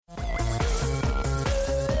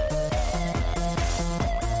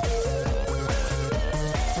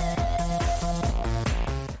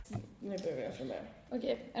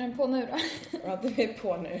Okej, är den på nu då? Ja, den är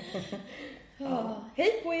på nu. Ja.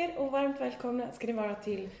 Hej på er och varmt välkomna ska ni vara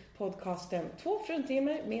till podcasten 2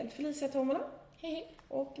 fruntimmer med Felicia Tomala. Hej.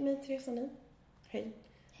 Och mig, Therese Sandin. Hej.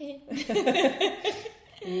 Hej.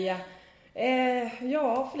 Ja.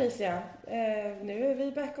 Ja, Felicia. Nu är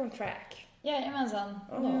vi back on track. Jajamensan.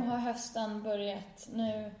 Nu har hösten börjat.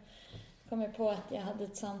 Nu kom jag på att jag hade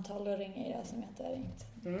ett samtal att ringa idag som jag inte har ringt.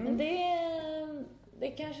 Men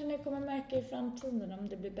det kanske ni kommer märka i framtiden om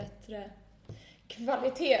det blir bättre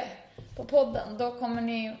kvalitet på podden. Då kommer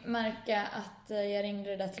ni märka att jag ringde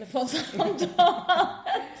det där telefonsamtalet.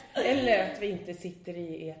 Eller att vi inte sitter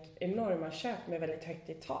i ert enorma kök med väldigt högt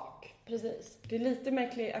i tak. Precis. Det är lite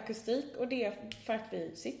märklig akustik och det är för att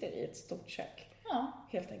vi sitter i ett stort kök. Ja.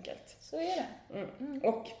 Helt enkelt. Så är det.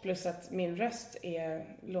 Och plus att min röst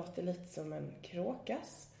låter lite som en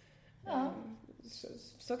kråkas. Ja.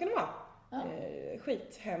 Så kan det vara. Ja.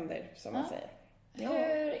 Skit händer, som man säger. Ja.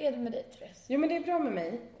 Hur är det med dig, Therese? Jo, men det är bra med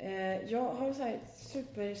mig. Jag har så här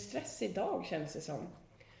superstress idag, känns det som.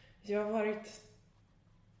 Jag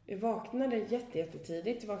vaknade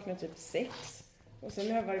jättetidigt. Jag vaknade typ 6. Och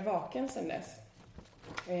sen har jag varit vaken sedan dess.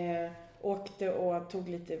 Åkte och tog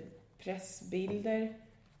lite pressbilder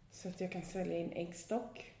så att jag kan sälja in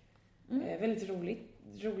äggstock. Väldigt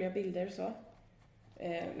roliga bilder så.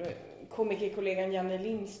 Komikerkollegan Janne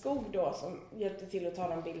Lindskog då som hjälpte till att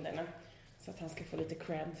tala om bilderna så att han ska få lite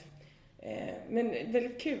cred. Men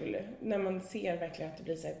väldigt kul när man ser verkligen att det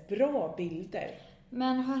blir så här bra bilder.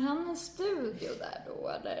 Men har han en studio där då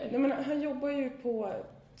eller? Nej, men han jobbar ju på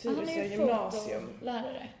Tyresö gymnasium.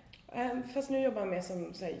 Lärare. Fast nu jobbar han med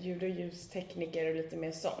som så här, ljud- och ljustekniker och lite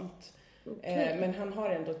mer sånt. Okay. Men han har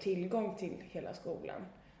ändå tillgång till hela skolan.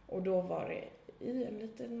 Och då var det i en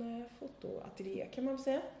liten fotoateljé kan man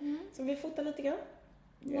säga. Så vi fotar lite grann.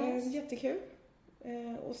 Nice. Jättekul.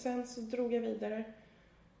 Och sen så drog jag vidare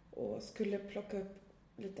och skulle plocka upp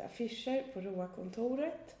lite affischer på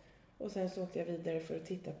ROA-kontoret. Och sen så åkte jag vidare för att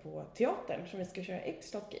titta på teatern som vi ska köra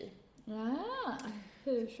äggstock i. Ja,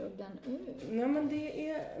 hur såg den ut? Nej, men det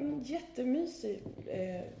är en jättemysig,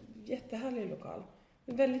 jättehärlig lokal.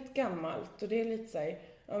 Det är väldigt gammalt och det är lite så här,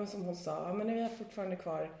 som hon sa, men vi har fortfarande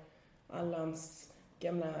kvar Allans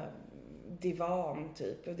gamla divan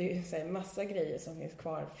typ. Och det är så här massa grejer som finns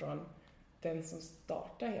kvar från den som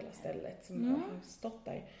startar hela stället som har stått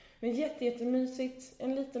där. Men jättemysigt,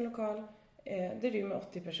 en liten lokal. Det rymmer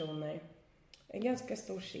 80 personer. En ganska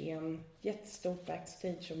stor scen, jättestort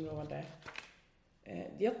backstageområde.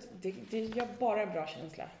 Det gör bara bra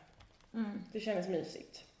känsla. Det kändes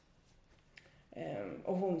mysigt.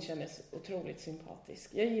 Och hon kändes otroligt sympatisk.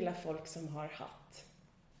 Jag gillar folk som har hatt.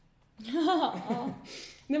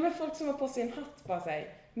 Nej, men folk som har på sig en hatt bara så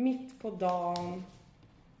här, mitt på dagen.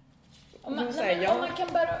 Om man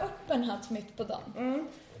kan bära upp en hatt mitt på dagen.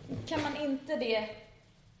 Kan man inte det?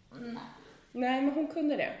 Nej, men hon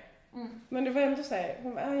kunde det. Men det var ändå så här,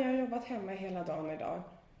 jag har jobbat hemma hela dagen idag.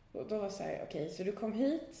 Och då var det så här, okej, så du kom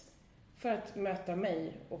hit för att möta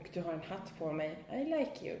mig och du har en hatt på mig. I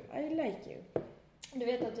like you. Du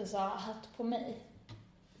vet att du sa hatt på mig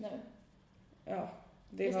nu. Ja.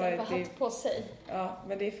 Istället för hatt på sig. Ja,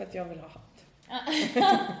 men det är för att jag vill ha hatt.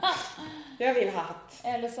 Jag vill ha hatt.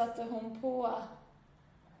 Eller satte hon på...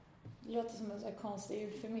 Det låter som en sån här konstig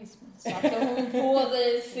eufemism. Satte hon på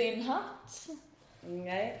dig sin hatt?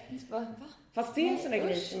 Nej. Va? Fast det är en sån där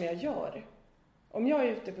grej som jag gör. Om jag är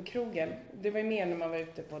ute på krogen, det var ju mer när man var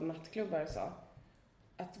ute på nattklubbar och sa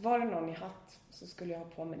att var det någon i hatt så skulle jag ha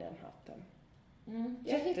på mig den hatten.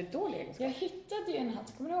 Jättedålig egenskap. Jag hittade ju en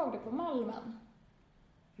hatt, kommer du ihåg det, på Malmen?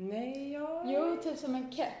 Nej, Jo, typ som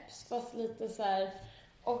en keps, fast lite så här.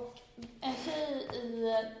 Och en tjej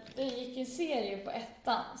det gick en serie på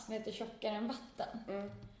ettan som heter Tjockare än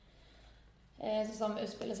vatten. Som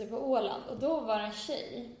utspelar sig på Åland. Och då var en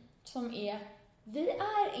tjej som vi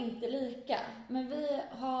är inte lika, men vi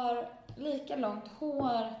har lika långt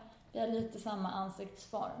hår, vi har lite samma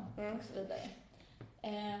ansiktsform och så vidare.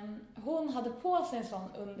 Hon hade på sig en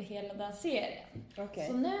sån under hela den serien. Okay.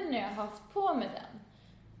 Så nu när jag har haft på mig den,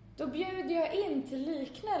 då bjuder jag in till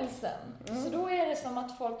liknälsen. Så då är det som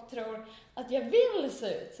att folk tror att jag vill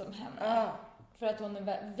se ut som henne. För att hon är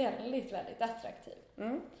väldigt, väldigt attraktiv.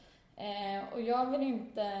 Och jag vill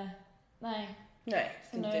inte... Nej,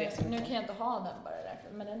 så nu kan jag inte ha den bara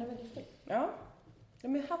därför. Men den är väldigt fin. Ja,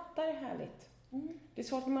 men hattar är härligt. Det är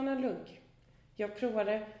svårt när man har lugg. Jag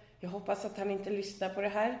provade, jag hoppas att han inte lyssnar på det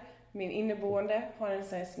här. Min inneboende har en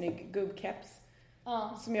sån här snygg gubbkeps.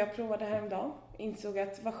 Som jag provade häromdagen. Insåg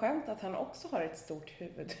att vad skönt att han också har ett stort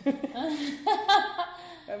huvud.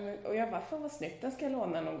 Och jag bara, fan vad snyggt, den ska jag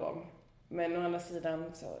låna någon gång. Men å andra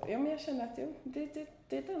sidan så, men jag känner att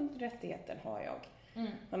det den rättigheten har jag.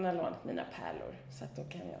 Han har lånat mina pärlor, så att då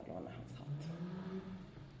kan jag låna hans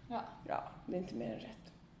hatt. Ja, det är inte mer än rätt.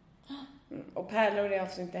 Och pärlor är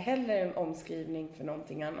alltså inte heller en omskrivning för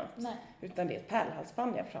någonting annat. Nej. Utan det är ett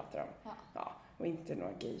pärlhalsband jag pratar om. Ja. Och inte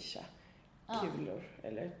några geisha-kulor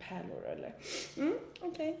eller pärlor eller...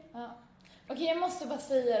 Okej. Ja. Okej, jag måste bara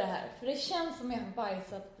säga det här. För det känns som jag har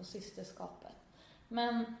bajsat på systerskapet.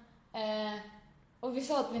 Men... och vi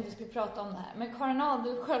sa att vi inte skulle prata om det här. Men Karin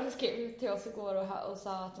Adelsköld skrev till oss igår och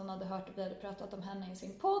sa att hon hade hört att vi hade pratat om henne i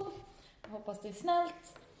sin podd. Jag hoppas det är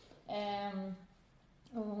snällt.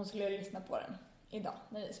 Och hon skulle lyssna på den idag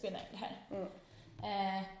när vi spelar det här.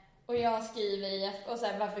 Och jag skriver och så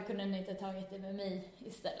här, varför kunde ni inte tagit det med mig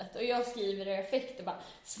istället? Och jag skriver i effekt och bara,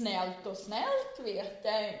 snällt och snällt vet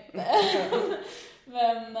jag inte.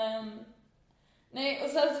 Men nej, och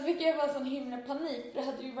sen så fick jag bara sån himla panik. För det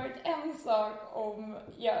hade ju varit en sak om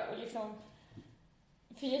jag liksom...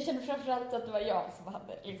 För jag kände framförallt att det var jag som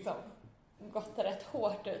hade liksom gått rätt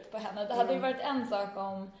hårt ut på henne. Det hade ju varit en sak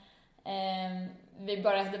om vi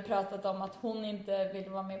bara hade pratat om att hon inte ville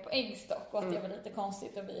vara med på Äggstock och att det var lite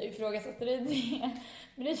konstigt och vi ifrågasatte det.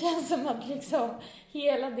 Men det känns som att liksom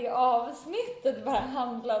hela det avsnittet bara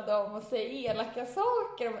handlade om att säga elaka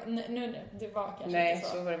saker. Nu, det var kanske Nej, inte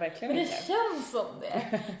så. så var det verkligen men inte. Det känns som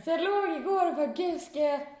det. Så jag låg igår och bara, gud,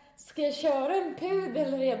 ska jag köra en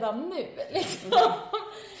pudel redan nu? Liksom.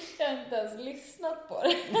 Jag har inte ens lyssnat på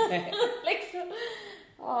det. Liksom.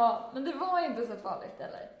 Ja, men det var inte så farligt,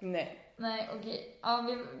 eller? Nej, okej. Ja,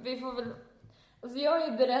 vi får väl... Alltså jag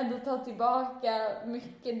är beredd att ta tillbaka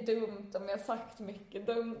mycket dumt om jag sagt mycket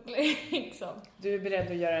dumt, liksom. Du är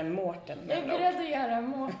beredd att göra en Mårten? Jag är beredd att göra en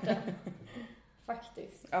Mårten.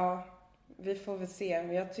 Faktiskt. Ja, vi får väl se.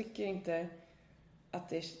 Men jag tycker inte att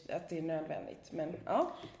det är nödvändigt. Men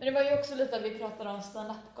ja. Men det var ju också lite att vi pratade om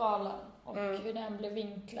stand-up-galan och hur den blev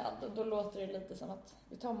vinklad. Och då låter det lite som att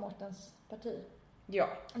vi tar Mårtens parti. Ja.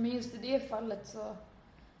 Men just i det fallet så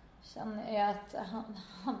känner jag att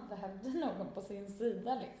han behövde någon på sin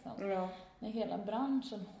sida liksom. Ja. När hela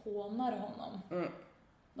branschen hånar honom.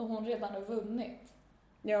 Och hon redan har vunnit.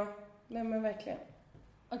 Ja, nej men verkligen.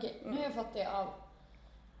 Okej, nu har jag fått det av...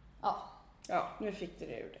 Ja, nu fick du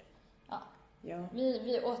det ur dig. Ja.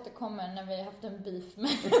 Vi återkommer när vi har haft en beef med.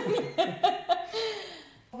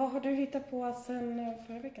 Vad har du hittat på sen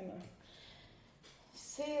förra veckan då?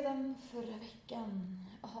 Sedan förra veckan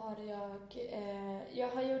har jag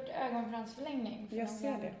har gjort ögonfransförlängning. Jag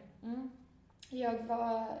ser det. Jag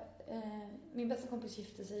var... min bästa kompis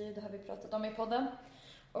gifte sig, det har vi pratat om i podden.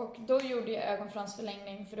 Och då gjorde jag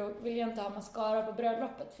ögonfransförlängning för då ville jag inte ha mascara på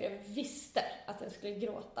bröllopet. För jag visste att jag skulle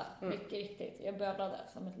gråta, mycket riktigt. Jag bölade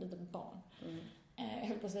som ett litet barn. Jag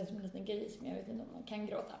höll på att säga som en liten gris, men jag vet inte om man kan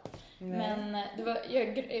gråta. Men det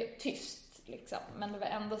var tyst liksom. Men det var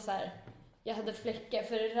ändå så här... Jag hade fläckar,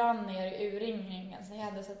 för det rann ner i urringningen. Så jag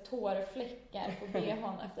hade så tårfläckar på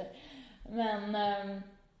behån efter. Men...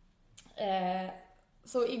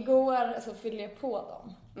 så igår så fyllde jag på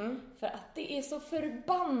dem. För att det är så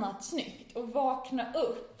förbannat snyggt att vakna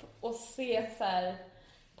upp och se så här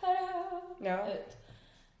ut.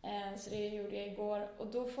 Så det gjorde jag igår. Och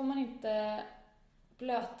då får man inte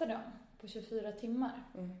blöta dem på 24 timmar.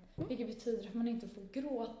 Vilket betyder att man inte får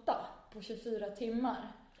gråta på 24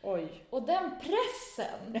 timmar. Oj. Och den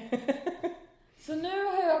pressen. Så nu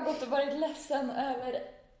har jag gått och varit ledsen över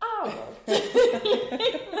allt.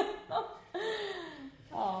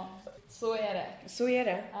 Ja, så är det. Så är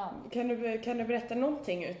det. Ja. Kan du berätta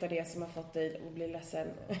någonting utav det som har fått dig att bli ledsen?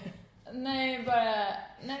 Nej,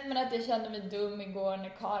 men att jag kände mig dum igår när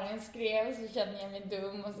Karin skrev, så kände jag mig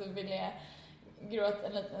dum och så ville jag gråta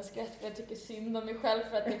en liten skratt för jag tycker synd om mig själv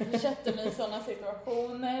för att jag försätter mig i sådana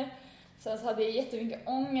situationer. Sen så hade jag jättemycket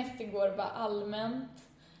ångest igår, bara allmänt.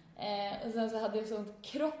 Och sen så hade jag sånt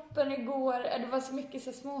kroppen igår. Det var så mycket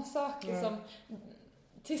så små saker som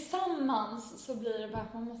tillsammans så blir det bara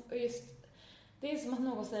man måste, och just det är som att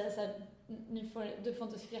någon säger så här, du får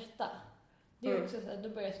inte skratta. Det är också så här, då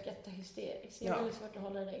börjar jag skratta hysteriskt. Det är väldigt svårt att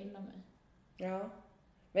hålla det inom mig. Ja.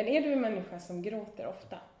 Men är du en människa som gråter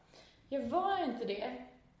ofta? Jag var inte det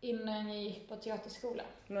innan jag gick på teaterskola.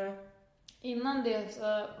 Nej. Innan det så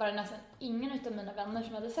var det nästan ingen av mina vänner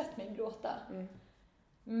som hade sett mig gråta.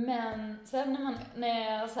 Men sen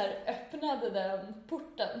när jag så här öppnade den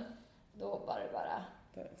porten, då var det bara...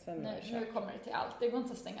 Nu kommer det till allt. Det går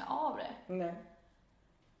inte att stänga av det. Nej.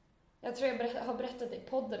 Jag tror jag har berättat det i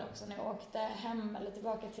podden också när jag åkte hem eller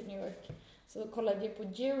tillbaka till New York. Så kollade jag på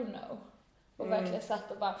Juno. Och verkligen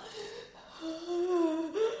satt och bara...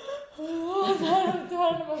 så här,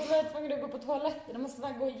 när man var tvungen att gå på toaletten. Man måste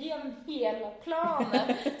bara gå igenom hela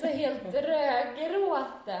planen. Så helt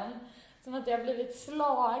rödgråten. Som att jag blivit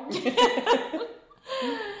slag.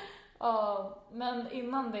 Ja, men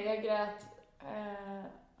innan det jag grät.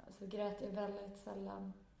 Så grät jag väldigt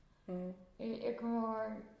sällan. Jag kommer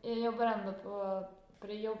ihåg, jag jobbar ändå på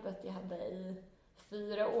det jobbet jag hade i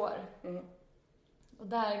 4 år. Och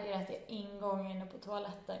där grät jag en gång inne på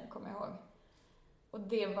toaletten, kommer jag ihåg. Och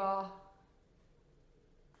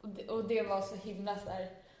det var så himla så här.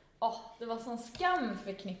 Det var sån skam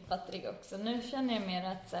förknippat till det också. Nu känner jag mer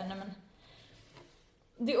att så här, nej men.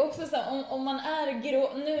 Det är också så här, om man är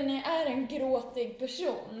nu när jag är en gråtig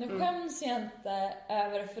person, nu skäms jag inte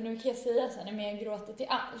över, för nu kan jag säga så här, nej men jag gråter till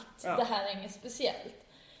allt. Ja. Det här är inget speciellt.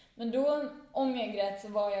 Men då, om jag grät så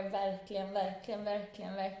var jag verkligen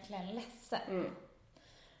ledsen.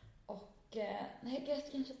 Och nej, jag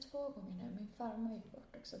grät kanske 2 gånger nu. Min farmor gick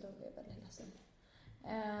bort också, då var jag väldigt ledsen.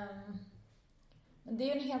 Men det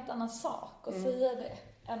är ju en helt annan sak att säga det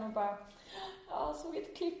än att bara, jag såg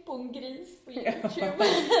ett klipp på en gris på YouTube.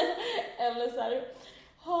 Eller så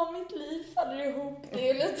här, mitt liv faller ihop. Det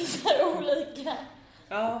är lite så här olika.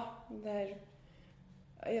 Ja,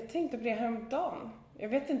 jag tänkte på det häromdagen. Jag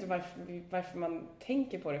vet inte varför man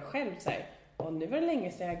tänker på det själv så här. Nu var det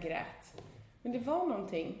länge sedan jag grät. Men det var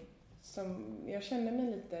någonting som jag kände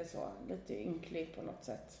mig lite ynklig på något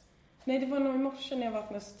sätt. Nej, det var nog i morse när jag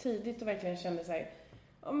vaknade så tidigt och verkligen kände så här,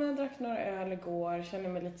 men jag drack några öl igår, kände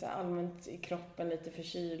mig lite så här allmänt i kroppen, lite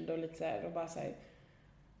förkyld och lite så här, och bara så här,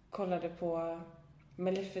 kollade på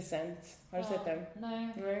Maleficent. Har du sett den?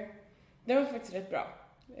 Nej. Den var faktiskt rätt bra,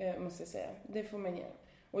 måste jag säga. Det får man ge.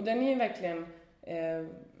 Och den är ju verkligen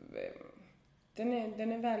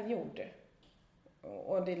den är välgjord.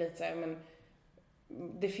 Och det är lite så här, men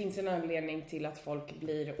det finns en anledning till att folk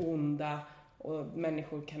blir onda och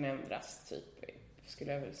människor kan ändras, typ,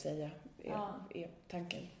 skulle jag väl säga, är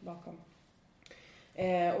tanken bakom.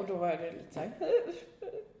 Och då var det lite så här,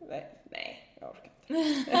 nej, jag orkar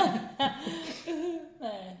inte.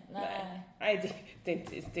 Nej, det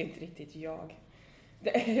är inte riktigt jag.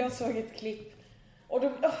 Jag såg ett klipp och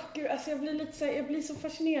då, gud, alltså jag blir så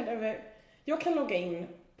fascinerad över, jag kan logga in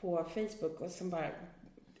på Facebook och sen bara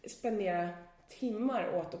spendera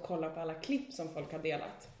timmar åt att kolla på alla klipp som folk har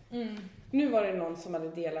delat. Nu var det någon som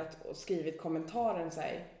hade delat och skrivit kommentaren så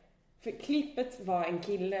här. För klippet var en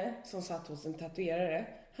kille som satt hos en tatuerare.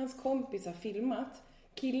 Hans kompis har filmat.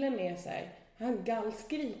 Killen är så här, han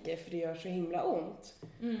gallskriker för det gör så himla ont.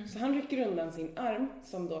 Så han rycker undan sin arm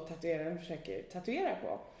som då tatueraren försöker tatuera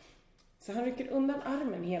på. Så han rycker undan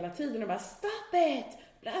armen hela tiden och bara stop it!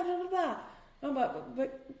 Bla bla bla bla. Han bara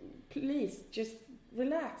please just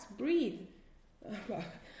relax, breathe. Han bara,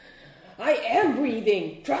 I am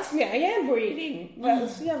breathing! Trust me, I am breathing! Jag var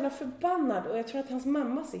så jävla förbannad. Och jag tror att hans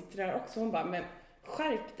mamma sitter där också. Hon bara, men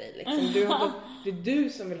skärp dig liksom. Det är du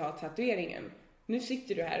som vill ha tatueringen. Nu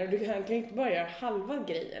sitter du här och du kan inte bara göra halva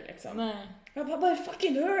grejen liksom. Nej. Jag bara, but it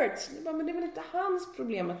fucking hurts! Jag bara, men det är väl inte hans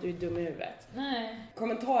problem att du är dum i huvudet. Nej.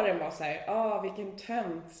 Kommentaren var så här, vilken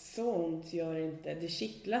tönt, så ont gör inte. Det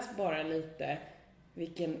kittlas bara lite.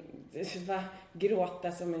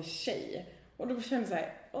 Gråta som en tjej. Och då kände jag så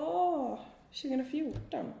här,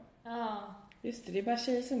 2014. Ja. Just det är bara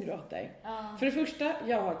tjejer som gråter. Ja. För det första,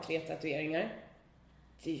 jag har 3 tatueringar.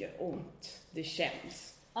 Det gör ont. Det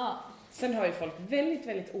känns. Ja. Sen har ju folk väldigt,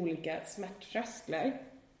 väldigt olika smärttrösklar.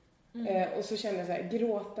 Och så känner jag så här,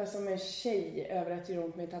 gråta som en tjej över att göra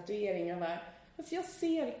ont med tatueringar. Alltså jag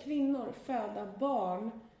ser kvinnor föda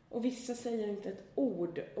barn och vissa säger inte ett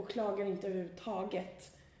ord och klagar inte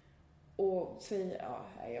överhuvudtaget. Och säger,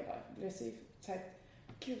 jag bara, det ser så här,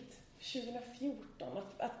 gud, 2014,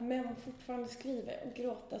 att män fortfarande skriver och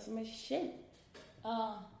gråta som en tjej.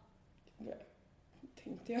 Ja. Det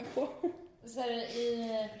tänkte jag på. Så här,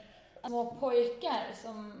 i små pojkar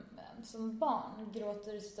som barn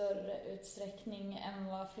gråter i större utsträckning än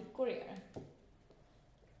vad flickor gör.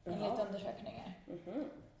 Enligt undersökningar.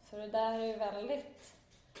 Så det där är ju väldigt,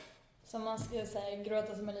 som man ska säga,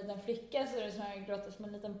 gråta som en liten flicka, så är det snarare gråta som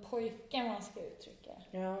en liten pojke man ska uttrycka.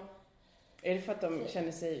 Ja. Är det för att de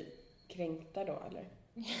känner sig kränkta då, eller?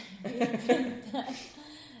 Jag vet inte.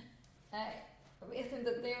 Nej, jag vet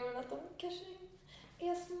inte. Det är väl att de kanske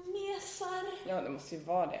är mesar. Ja, det måste ju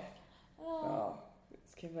vara det. Ja.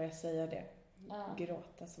 Ska jag börja säga det? Ja.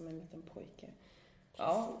 Gråta som en liten pojke. Precis.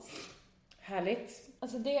 Ja, härligt.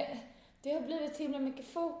 Alltså det har blivit himla mycket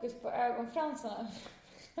fokus på ögonfransarna.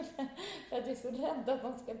 För att jag är så rädd att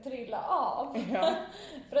de ska trilla av. Ja.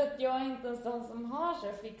 För att jag är inte en sån som har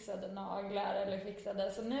så fixade naglar eller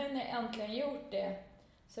fixade. Så nu när jag äntligen gjort det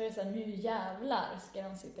Så är det så här, nu jävlar ska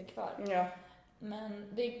de sitta kvar. Ja.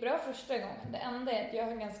 Men det gick bra första gången. Det enda är att jag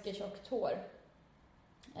har ganska tjockt hår.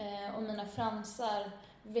 Och mina fransar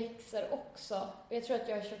växer också. Och jag tror att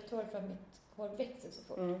jag har tjockt hår för att mitt hår växer så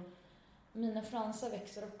fort. Mina fransar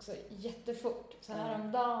växer också jättefort. Så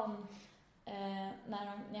häromdagen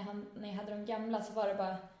när jag hade de gamla så var det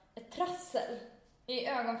bara ett trassel i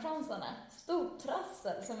ögonfransarna. Stort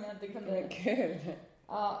trassel som jag inte kunde... Men gud.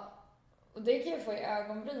 Ja, och det kan jag få i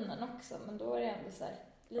ögonbrynen också. Men då är det ändå så här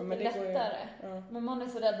lite lättare. Men man är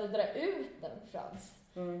så rädd att dra ut en frans.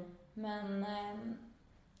 Men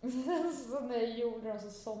så när jag gjorde dem så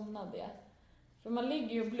somnade jag. För man ligger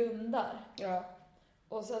ju och blundar. Ja.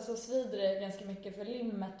 Och så svider det ganska mycket för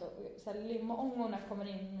limmet och så här, limångorna kommer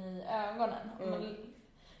in i ögonen.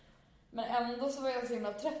 Men ändå så var jag så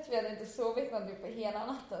himla trött för jag hade inte sovit någonting på hela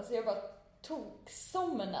natten. Så jag bara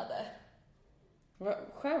somnade. Vad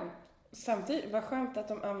skönt. Samtidigt, vad skönt att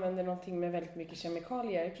de använder någonting med väldigt mycket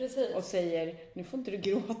kemikalier. Precis. Och säger, nu får inte du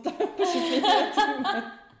gråta på 24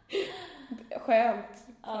 timmar. Skönt.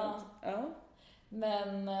 Ja.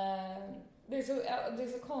 Men det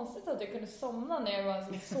är så konstigt att jag kunde somna när jag var i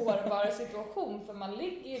en så sårbar situation. För man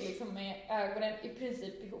ligger ju liksom med ögonen i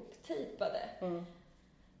princip ihoptejpade.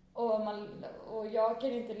 Och jag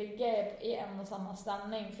kan inte ligga i en och samma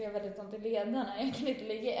ställning för jag har väldigt ont i lederna. Jag kan inte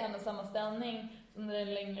ligga i en och samma ställning under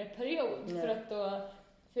en längre period för att då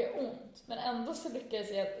får jag ont. Men ändå så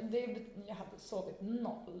lyckades jag jag hade sovit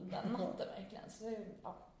 0 den natten verkligen. Så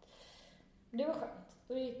det var skönt.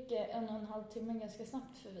 Då gick 1,5 timme ganska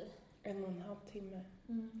snabbt förbi. 1,5 timme?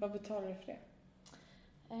 Vad betalar du för det?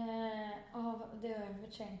 Det har jag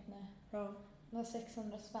förträngt nu. Ja. Det var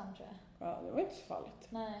 600 spänn tror jag. Ja, det var inte så farligt.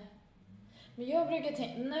 Nej. Men jag brukar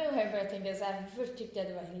tänka, nu har jag börjat tänka så här, först tyckte jag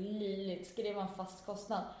det var löjligt, ska det vara en fast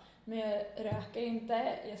kostnad? Men jag röker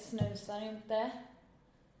inte, jag snusar inte,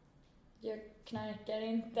 jag knarkar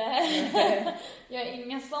inte, jag har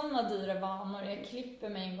inga sådana dyra vanor, jag klipper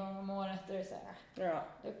mig en gång om året och det är så här,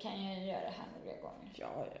 då kan jag göra det här några gånger.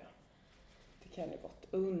 Ja. Det kan du gott.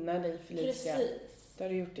 Unna dig Felicia. Precis. Det har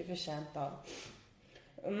du gjort det förtjänt av.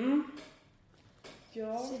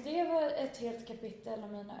 Ja. Så det var ett helt kapitel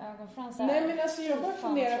av mina ögonfransar. Nej men alltså jag bara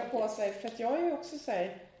funderar på sig för att jag är ju också så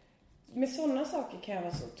här, med sådana saker kan jag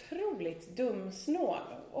vara så otroligt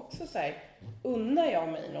dumsnål. Också så här, unnar jag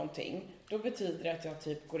mig någonting, då betyder det att jag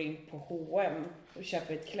typ går in på H&M och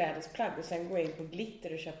köper ett klädesplagg och sen går jag in på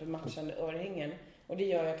Glitter och köper matchande örhängen. Och det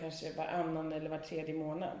gör jag kanske varannan eller var tredje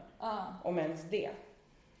månad. Om ens det.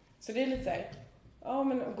 Så det är lite så här,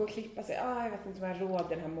 men gå och klippa sig. Jag vet inte vad jag råd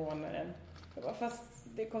den här månaden. Fast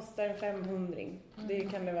det kostar en 500.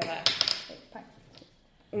 Det kan det vara värt.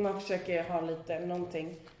 Man försöker ha lite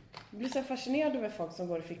någonting. Jag blir så fascinerad över folk som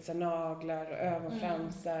går och fixar naglar och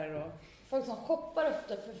ögonfransar och... Folk som shoppar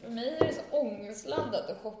ofta, för mig är det så ångestladdat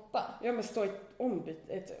att shoppa. Ja, men stå i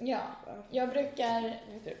jag brukar...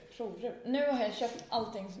 provrum. Nu har jag köpt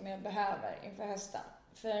allting som jag behöver inför hösten.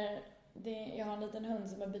 För jag har en liten hund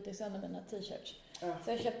som har bytt sönder mina t-shirts.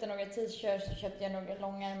 Så jag köpte några t-shirts, så köpte jag några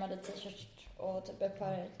långärmade t-shirts och typ ett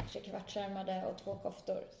par 3/4-ärmade och 2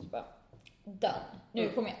 koftor. Så bara, done. Nu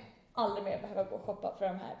kommer jag aldrig mer behöva gå och shoppa för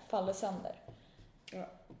de här faller sönder.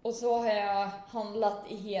 Och så har jag handlat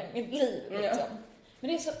i hela mitt liv liksom. Men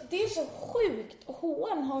det är så sjukt. Och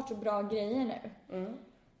H&M har så bra grejer nu.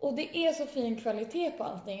 Och det är så fin kvalitet på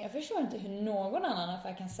allting. Jag förstår inte hur någon annan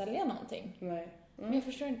affär kan sälja någonting. Nej. Men jag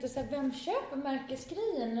förstår inte så här, vem köper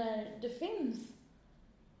märkesgrejer när det finns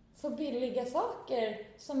så billiga saker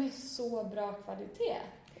som är så bra kvalitet.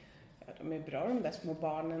 Ja, de är bra de där små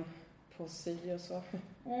barnen på sy och så.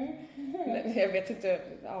 Jag vet inte,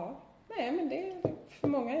 nej men för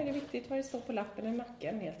många är det viktigt vad det står på lappen i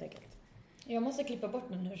nacken helt enkelt. Jag måste klippa bort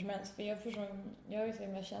den hur som helst för jag är så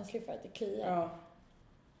himla känslig för att det kliar. Ja.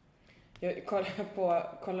 Jag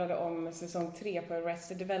kollade om säsong 3 på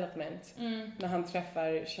Arrested Development när han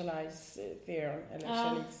träffar Charlize Theron eller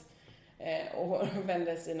Charlize och hon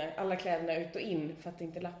vänder alla kläderna ut och in för att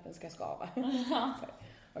inte lappen ska skava.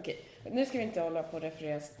 Okej, nu ska vi inte hålla på att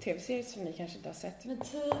referera tv-serier som ni kanske inte har sett. Men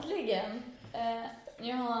tydligen,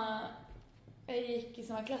 jag gick i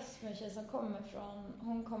samma klass med en tjej som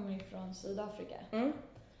hon kommer från Sydafrika.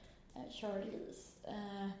 Charlize.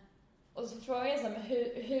 Och så frågade jag så här, men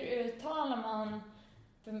hur uttalar man,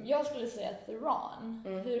 för jag skulle säga Theron.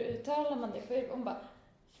 Hur uttalar man det? Hon bara,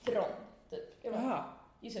 Theron, typ. Jag bara,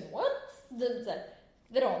 you said what? Typ såhär,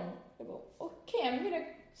 Theron. Jag bara, okay, I'm gonna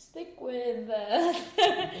stick with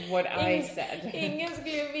what I said. Ingen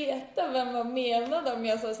skulle ju veta vem man menade om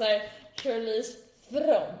jag sa såhär, Charlize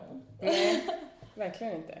Theron. Nej,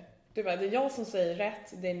 verkligen inte. Du bara, det är jag som säger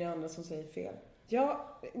rätt, det är ni andra som säger fel. Ja,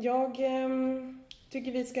 jag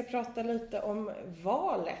tycker vi ska prata lite om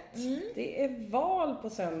valet. Det är val på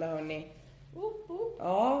söndag, hörni.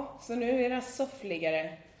 Ja, så nu är det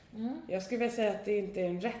soffligare. Jag skulle vilja säga att det inte är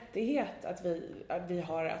en rättighet att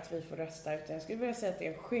vi får rösta, utan jag skulle vilja säga att det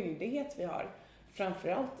är en skyldighet vi har.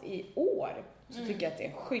 Framförallt i år så tycker jag att det är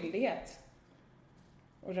en skyldighet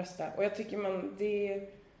att rösta. Och jag tycker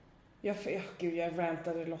jag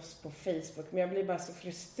rantade loss på Facebook, men jag blir bara så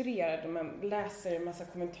frustrerad när man läser en massa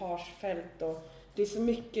kommentarsfält och det är så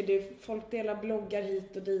mycket, folk delar bloggar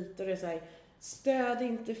hit och dit och det är så här: stöd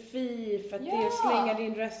inte Fi för att det är att slänga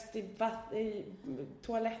din röst i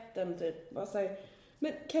toaletten typ. Bara så här,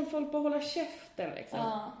 men kan folk bara hålla käften liksom?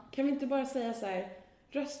 Kan vi inte bara säga så här: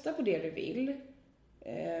 rösta på det du vill,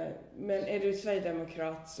 men är du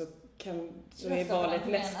sverigedemokrat så är valet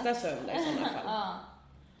nästa söndag i sådana fall.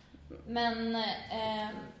 Men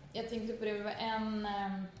jag tänkte på det var en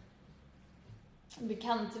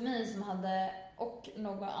bekant till mig som hade, och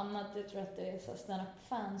något annat, jag tror att det är så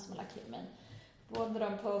stand-up-fans som har lagt till mig. Båda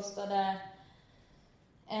de postade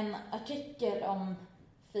en artikel om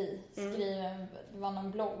Fi, skriven, det var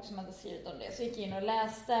någon blogg som hade skrivit om det. Så gick jag in och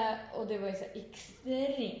läste och det var ju så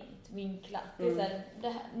extremt vinklat. Det är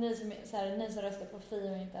så här, ni som röstar på Fi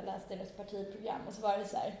och inte har läst deras partiprogram. Och så var det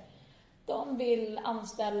så här: de vill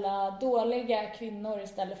anställa dåliga kvinnor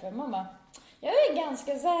istället för mamma. Jag är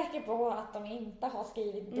ganska säker på att de inte har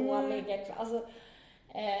skrivit dåliga. Alltså,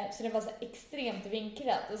 så det var så extremt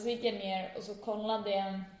vinklat. Och så gick jag ner och så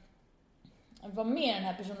kollade vad mer den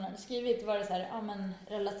här personen hade skrivit. Var det så här,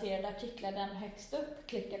 relaterade artiklar, den högst upp,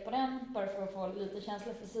 klicka på den bara för att få lite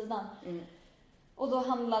känsla för sidan. Och då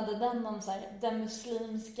handlade den om så här, den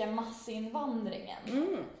muslimska massinvandringen.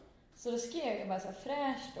 Så då skrev jag bara så här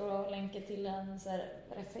fräscht och länkade till en så här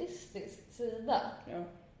rasistisk sida. Ja.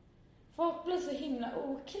 Folk blir så himla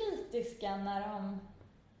okritiska när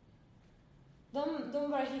de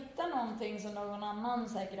bara hittar någonting som någon annan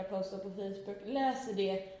säkert har postat på Facebook, läser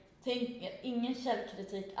det, tänker ingen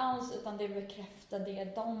källkritik alls, utan det bekräftar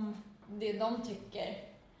det de tycker.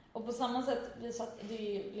 Och på samma sätt, det är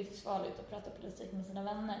ju livsfarligt att prata politik med sina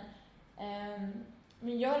vänner.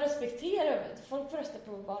 Men jag respekterar, folk får rösta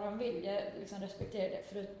på vad de vill. Jag liksom respekterar det,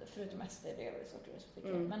 förutom SD, det är väl svårt att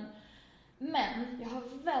respektera. Men jag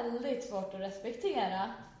har väldigt svårt att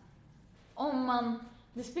respektera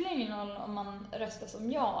det spelar ingen roll om man röstar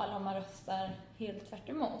som jag eller om man röstar helt tvärt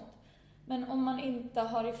emot. Men om man inte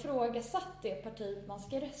har ifrågasatt det partiet man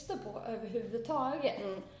ska rösta på överhuvudtaget.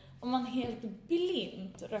 Om man helt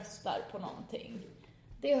blint röstar på någonting.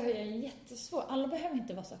 Det har jag jättesvårt. Alla behöver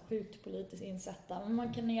inte vara så sjukt politiskt insatta, men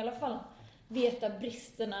man kan i alla fall veta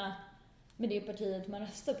bristerna med det partiet man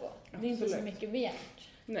röstar på. Absolut. Det är inte så mycket begärt.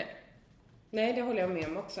 Nej, det håller jag med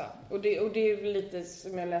om också. Och det är lite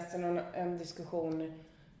som jag läste en diskussion.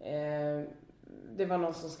 Det var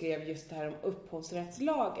någon som skrev just det här om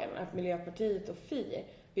upphovsrättslagen. Att Miljöpartiet och Fi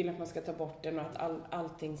vill att man ska ta bort den och att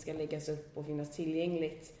allting ska läggas upp och finnas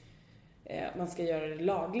tillgängligt. Man ska göra det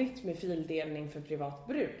lagligt med fildelning för privat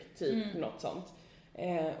bruk, typ något sånt.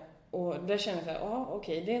 Och där känner jag att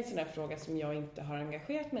okej, det är en sån där fråga som jag inte har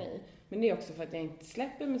engagerat mig i. Men det är också för att jag inte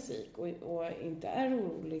släpper musik och inte är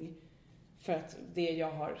orolig för att det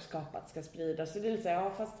jag har skapat ska spridas. Så det är lite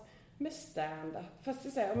så fast med stand-up. Fast det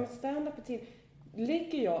är så här, med stand-up är till.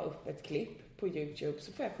 Lägger jag upp ett klipp på YouTube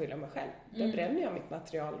så får jag skylla mig själv. Där bränner jag mitt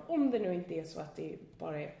material. Om det nu inte är så att det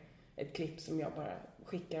bara är ett klipp som jag bara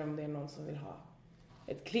skickar om det är någon som vill ha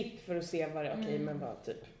ett klipp för att se vad det är. Men vad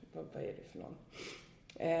är det för någon?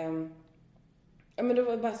 Men det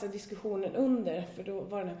var bara så diskussionen under. För då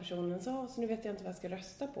var den här personen så nu vet jag inte vad jag ska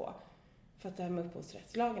rösta på. För att det här med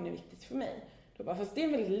upphovsrättslagen är viktigt för mig. Då bara, fast det är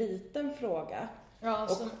en väldigt liten fråga. Ja,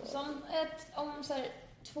 om så här,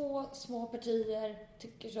 2 små partier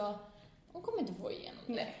tycker så, de kommer inte få igenom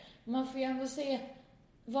det. Nej. Man får ju ändå se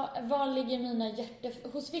var ligger mina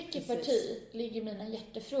hos vilket parti ligger mina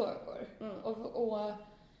hjärtefrågor. Och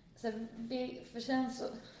så här, för sen så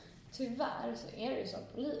tyvärr så är det ju så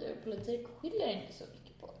att politik skiljer inte så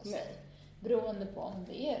mycket på sig. Nej. Beroende på om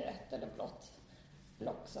det är rätt eller blått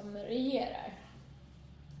block som regerar.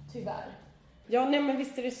 Tyvärr. Ja, nej men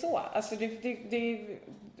visst är det så. Alltså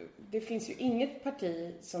det finns ju inget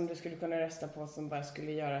parti som du skulle kunna rösta på som bara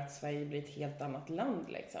skulle göra att Sverige blir ett helt annat land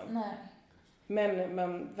liksom. Nej. Men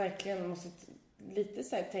man verkligen måste lite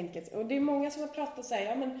så här tänka, och det är många som har pratat så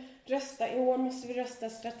här, men i år måste vi rösta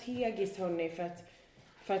strategiskt hörni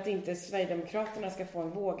för att inte Sverigedemokraterna ska få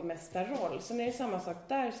en vågmästarroll. Så det är samma sak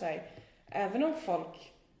där så här, även om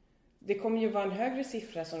det kommer ju vara en högre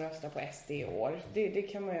siffra som röstar på SD i år. Det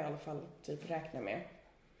kan man ju i alla fall typ räkna med.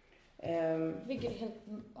 Vilket är helt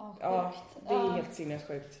sjukt. Ja, det är helt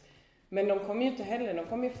sinnessjukt. Men de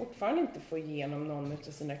kommer ju fortfarande inte få igenom någon av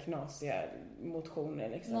sina knasiga motioner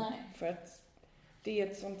liksom. Nej. För att det är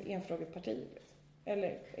ett sånt enfrågeparti.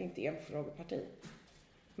 Eller inte enfrågeparti.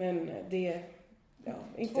 Men det är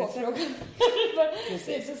inte två frågor.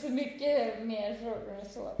 Det är inte så mycket mer frågor än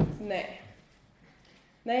så.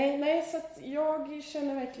 Nej, så att jag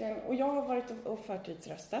känner verkligen, och jag har varit och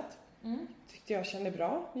förtidsröstat. Tyckte jag kände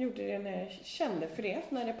bra. Gjorde det när jag kände för det,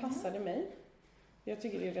 när det passade mig. Jag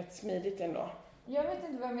tycker det är rätt smidigt ändå. Jag vet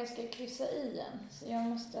inte vem jag ska kryssa i än. Så jag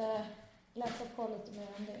måste läsa på lite mer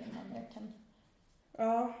om det innan jag kan.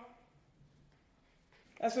 Ja.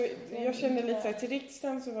 Alltså jag kände lite såhär, till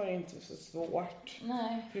riksdagen så var det inte så svårt.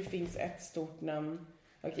 Nej. För det finns ett stort namn.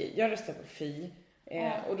 Okej, jag röstar på Fi.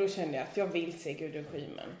 Och då kände jag att jag vill se Gudrun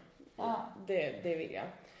Schyman. Ja. Det vill jag.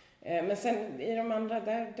 Men sen i de andra,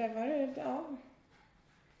 där var det,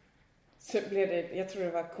 så blev det, jag tror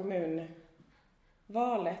det var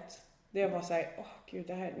kommunvalet. Där jag var såhär, gud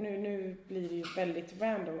det här, nu blir det ju väldigt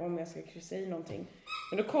random om jag ska kryssa i någonting.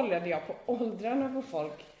 Men då kollade jag på åldrarna på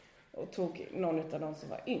folk och tog någon av dem som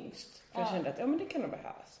var yngst. För jag kände att, men det kan nog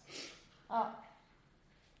behövas. Ja.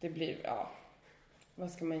 Det blir,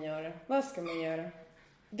 vad ska man göra?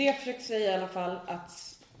 Det jag försöker säga i alla fall,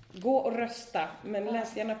 att gå och rösta, men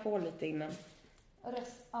läs gärna på lite innan.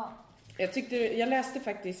 Jag läste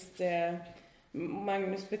faktiskt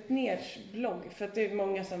Magnus Bettners blogg, för att det är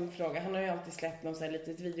många som frågar. Han har ju alltid släppt någon så här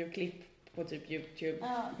litet videoklipp på typ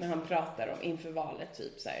YouTube när han pratar om inför valet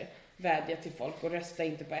typ så här, vädja till folk och rösta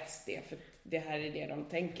inte på SD för det här är det de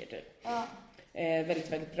tänker typ.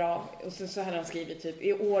 Väldigt, väldigt bra. Och så hade han skrivit typ,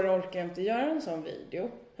 i år orkar jag inte göra en sån video.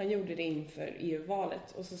 Han gjorde det inför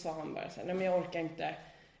EU-valet och så sa han bara så här, nej men jag orkar inte.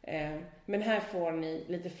 Men här får ni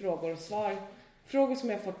lite frågor och svar. Frågor som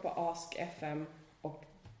jag har fått på Ask FM och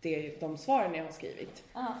det är de svaren jag har skrivit.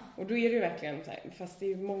 Och då är det ju verkligen så här, fast det är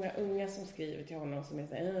ju många unga som skriver till honom som är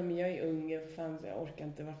så här, men jag är ung, fan, jag orkar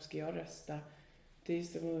inte, varför ska jag rösta? Det är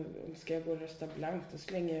som, ska jag gå och rösta blankt, då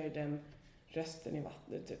slänger jag ju den rösten i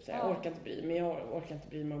vattnet typ så här, jag orkar inte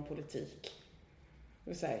bry mig om politik.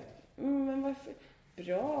 Och så här, men varför?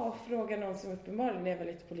 Bra, fråga någon som uppenbarligen är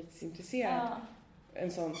väldigt politiskt intresserad.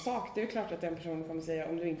 En sån sak, det är ju klart att den personen kommer säga,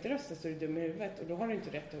 om du inte röstar så är du dum i huvudet och då har du inte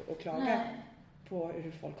rätt att klaga på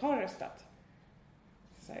hur folk har röstat.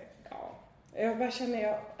 Så här, jag bara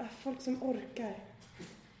känner, folk som orkar.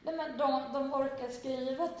 Nej, men de orkar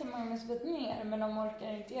skriva till Magnus Bettner, men de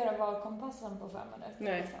orkar inte göra valkompassen på 5 minuter.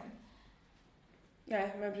 Nej. Liksom.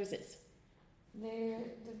 Nej, men precis.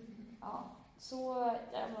 Så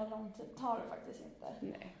jävla lång tid tar det faktiskt inte.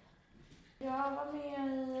 Nej. Jag var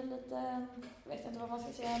med i lite, jag vet inte vad man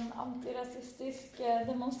ska säga, en antirasistisk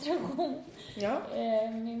demonstration.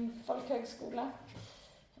 Min folkhögskola.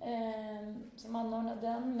 Som anordnade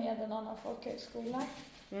den med en annan folkhögskola.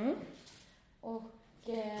 Och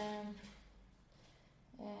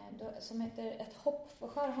som heter Ett hopp för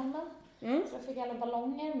Skärholmen. Så jag fick alla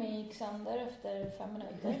ballonger men gick sönder efter 5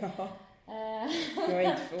 minuter. Jag är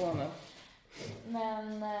inte förvånad.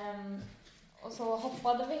 Men och så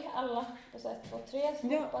hoppade vi alla på så 1, 2, 3 så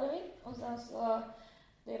hoppade vi och sen så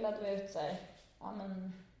delade vi ut så här,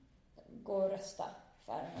 gå och rösta,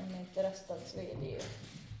 för om ni inte röstat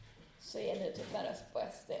så är det typ en röst på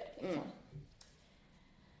SD liksom.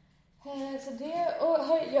 Så det, och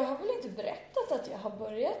jag har väl inte berättat att jag har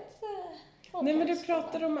börjat Nej, men du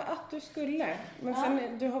pratade om att du skulle, men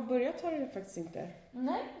sen du har börjat har du faktiskt inte.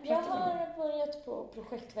 Nej, jag har börjat på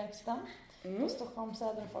projektverkstan på Stockholms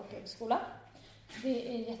Södra folkhögskola.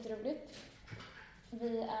 Det är jätteroligt.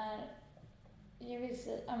 Vi är, jag vet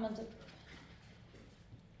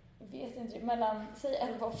inte, mellan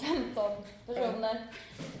 11 och 15 personer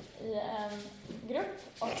i en grupp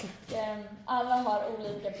och alla har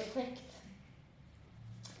olika projekt.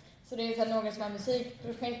 Så det är så här, några som har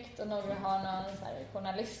musikprojekt och några har någon så här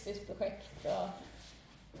journalistiskt projekt och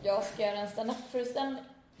jag ska göra en stand-up-föreställning.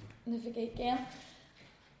 Nu fick jag hicka igen.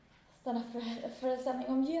 Stand-up-föreställning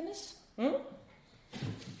om genus.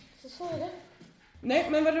 Så är det. Nej,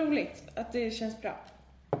 men vad roligt att det känns bra.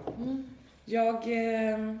 Jag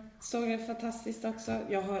såg det fantastiskt också.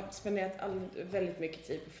 Jag har spenderat väldigt mycket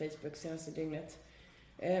tid på Facebook senaste dygnet.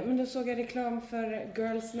 Men då såg jag reklam för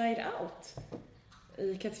Girls Night Out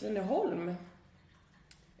i Katrineholm.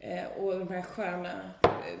 Och de här sköna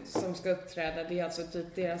som ska uppträda, det är alltså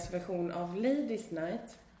typ deras version av Ladies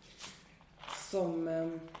Night. Som,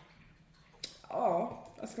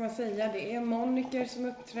 vad ska man säga? Det är Moniker som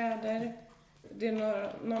uppträder. Det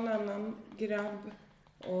är någon annan grabb.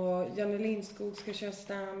 Och Janne Lindskog ska köra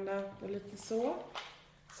stand-up och lite så.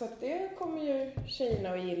 Så att det kommer ju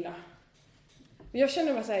tjejerna att gilla. Jag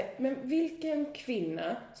känner bara så här, men vilken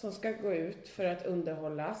kvinna som ska gå ut för att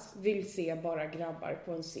underhållas vill se bara grabbar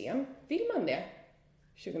på en scen? Vill man det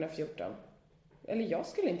 2014? Eller jag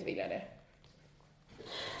skulle inte vilja det.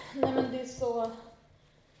 Nej, men det är så...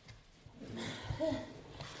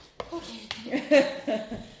 Okej.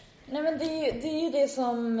 Nej, men det är ju det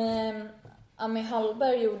som Ami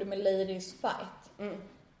Hallberg gjorde med Ladies Fight. Mm.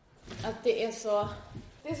 Att det är så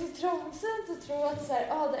trångsynt att tro att så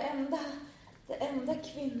här, det enda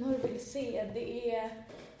kvinnor vill se, det är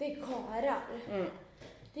karar. Mm.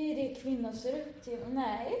 Det är det kvinnor ser upp till.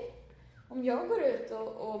 Nej. Om jag går ut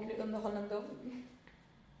och blir underhållen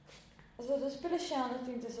då spelar könet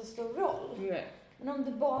inte så stor roll. Nej. Men om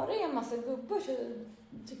det bara är en massa gubbar så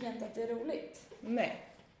tycker jag inte att det är roligt. Nej,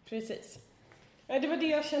 precis. Ja, det var det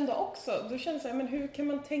jag kände också. Då kände jag så här, men hur kan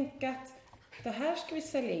man tänka att det här ska vi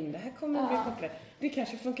sälja in, det här kommer att bli populärt. Det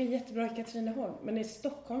kanske funkar jättebra i Katrineholm, men i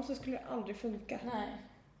Stockholm så skulle det aldrig funka. Nej.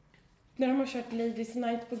 När de har kört Ladies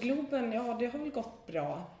Night på Globen, ja det har väl gått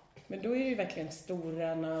bra. Men då är det ju verkligen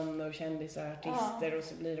stora namn och kändisar, artister och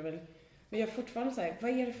så blir det väl... Men jag är fortfarande så här,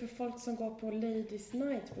 vad är det för folk som går på Ladies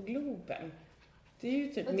Night på Globen? Det är ju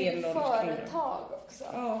typ medelålders kvinnor. Och det är företag också.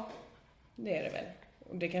 Ja, det är det väl.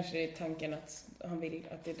 Och det kanske är tanken att han vill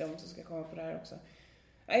att det är de som ska komma på det här också.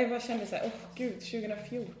 Jag bara kände så här, gud,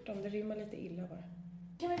 2014, det rimmar lite illa bara.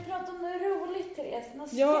 Kan vi prata om något roligt,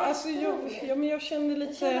 Therese? Ja, alltså jag känner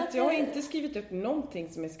lite att jag har inte skrivit upp någonting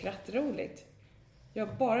som är skrattroligt. Jag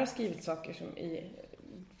har bara skrivit saker som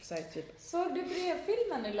så här, typ... Såg du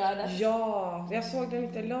brevfilmen i lördags? Ja, jag såg den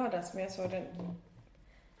inte i lördags, men jag såg den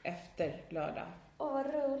efter lördag.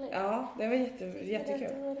 Vad roligt. Ja, det var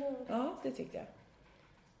jättekul. Ja, det tyckte jag.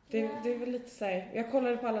 Det var lite så här, jag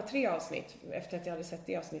kollade på alla 3 avsnitt efter att jag hade sett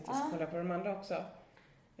det avsnittet, så kollade jag på de andra också.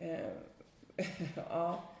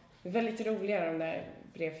 Ja, det är väldigt roliga de där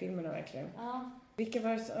brevfilmerna verkligen. Ja. Vilka var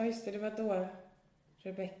det? Ja, just det var då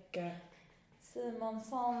Rebecca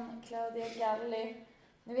Simonsson, Claudia Galli.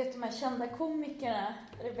 Ni vet de här kända komikerna,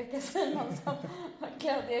 Rebecca Simonsson och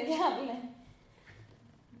Claudia Galli.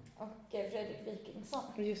 Och Fredrik Wikingsson.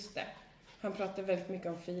 Just det. Han pratade väldigt mycket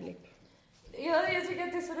om Filip. Ja, jag tycker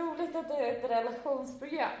att det är så roligt att det är ett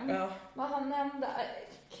relationsprogram. Ja. Men han nämnde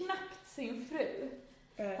knappt sin fru.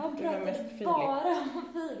 Han det var mest pratade Filip. bara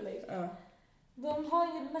om Filip. Ja. De har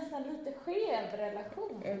ju nästan lite skev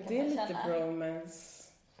relation. Det är lite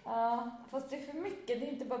bromance. Ja, fast det är för mycket. Det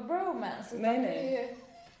är inte bara bromance. Nej. Det är ju...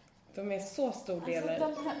 De är så stor del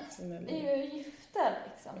av sina liv. Det är ju gifta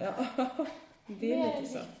liksom. Ja, det är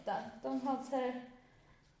lite så. Gifta. De har så här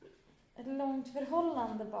ett långt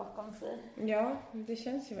förhållande bakom sig. Ja, det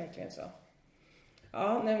känns ju verkligen så.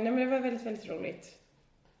 Ja, nej men det var väldigt, väldigt roligt.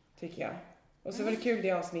 Tycker jag. Och så var det kul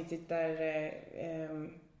det avsnittet där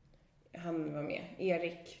han var med.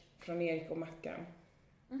 Erik, från Erik och Mackan.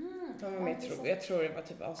 Han var med, jag tror det var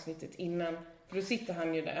typ avsnittet innan. För då sitter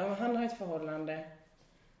han ju där. Ja, han har ett förhållande.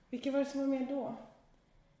 Vilka var det som var med då?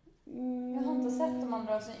 Jag har inte sett de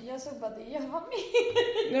andra avsnitten. Jag såg bara det jag var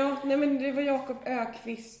med. Ja, nej men det var Jakob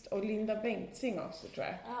Ökvist och Linda Bengtzing också, tror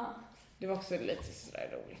jag. Ja. Det var också lite sådär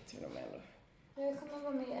roligt för dem ändå. Jag kommer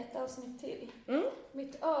vara med i ett avsnitt till.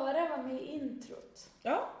 Mitt öra var med i introt.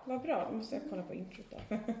 Ja, vad bra. Då måste jag kolla på introt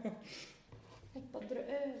då. Hoppade du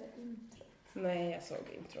över introt? Nej, jag såg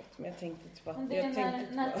introt. Men jag tänkte inte på att det är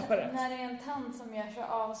när det är en tand som gör så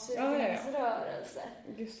avsugningsrörelse.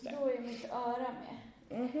 Just det. Då är mitt öra med.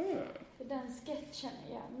 Mhm. För den sketchen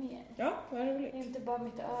är jag med. Ja, vad roligt. Det är inte bara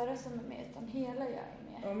mitt öra som är med, utan hela jag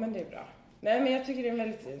är med. Ja, men det är bra. Nej, men jag tycker det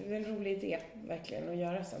är en rolig idé, verkligen, att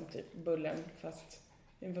göra som typ Bullen, fast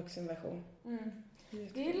i en vuxenversion.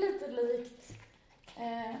 Det är lite likt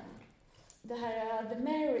det här The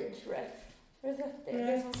Marriage Ref. Har du sett det?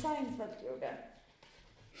 Det som Seinfeld gjorde.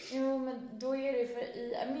 Jo, men då är det för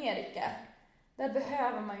i Amerika, där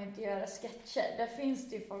behöver man ju inte göra sketcher. Där finns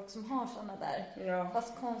det ju folk som har såna där,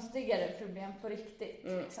 fast konstigare problem på riktigt.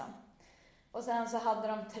 Liksom. Och sen så hade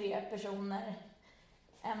de 3 personer,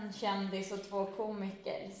 en kändis och 2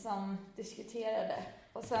 komiker som diskuterade.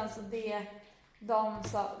 Och sen så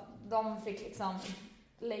de fick liksom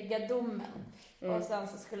lägga domen. Och sen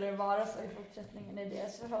så skulle det vara så i fortsättningen i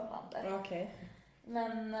deras förhållande. Okay.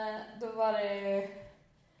 Men då var det ju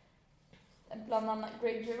bland annat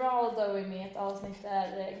Greg Giraldo är med i ett avsnitt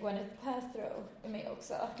där Gwyneth Paltrow är med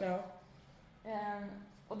också. Ja.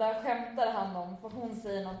 Och där skämtade han om, för hon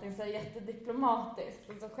säger någonting så jättediplomatiskt.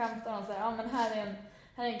 Och så skämtar han så här, ja men här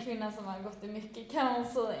är en kvinna som har gått i mycket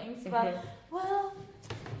counseling. Så bara, well,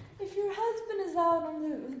 if your husband is out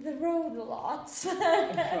on the road a lot.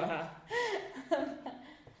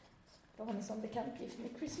 Då har ni som bekant gift med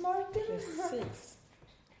Chris Martin. Precis.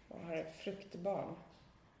 och har ett fruktbarn.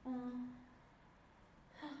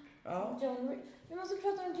 Ja. Vi måste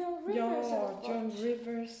prata om Joan Rivers. Ja, Joan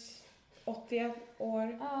Rivers, 81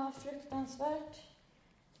 år. Ja, fruktansvärt.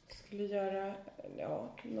 Skulle göra,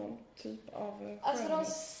 någon typ av Alltså de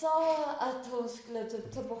sa att hon skulle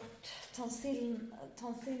typ ta bort tonsillerna.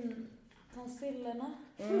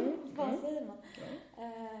 Vad säger man?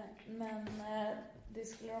 Men det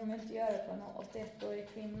skulle de inte göra på en 81-årig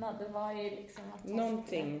kvinna. Det var ju liksom att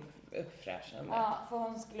någonting uppfräschande. Ja, för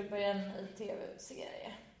hon skulle börja en ny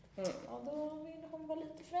tv-serie. Och då ville hon vara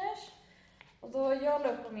lite fräsch. Och då jag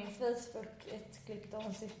la upp på min Facebook ett klipp där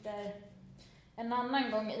hon sitter en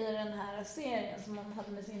annan gång i den här serien som hon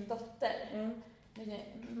hade med sin dotter.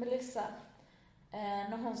 Melissa.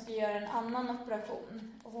 När hon ska göra en annan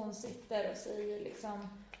operation. Och hon sitter och säger liksom,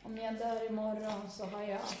 om jag dör imorgon så har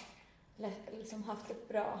jag liksom haft ett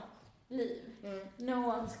bra liv. No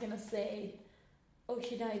one's gonna say, oh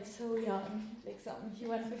she died so young. Liksom, she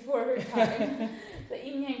went before her time. Så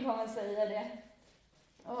ingen kommer säga det.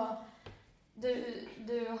 Och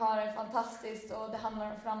du har det fantastiskt och det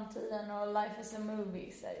handlar om framtiden och life is a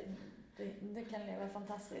movie. Så du kan leva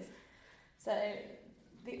fantastiskt. Så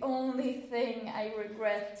the only thing I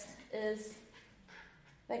regret is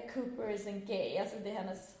that Cooper isn't gay. Alltså det är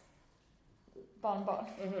hennes barnbarn.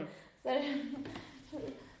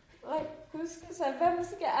 Så vem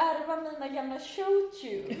ska ärva mina gamla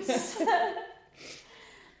showtunes?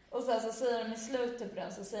 Och så säger hon i slutet på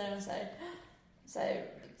den, så säger hon så här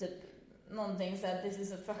typ någonting så här, this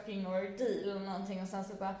is a fucking ordeal eller någonting, och sen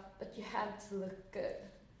så bara, but you have to look good.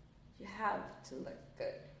 You have to look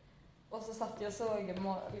good. Och så satt jag och såg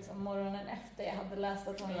liksom morgonen efter jag hade läst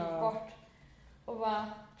att hon gick bort. Och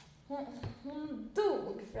bara, hon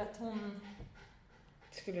dog för att hon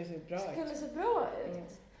skulle se bra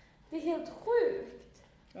ut. Det är helt sjukt.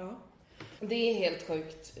 Ja, det är helt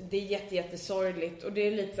sjukt. Det är jättesorgligt. Och det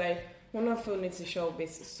är lite så här, hon har funnits i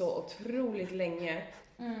showbiz så otroligt länge.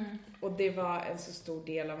 Och det var en så stor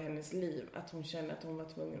del av hennes liv att hon kände att hon var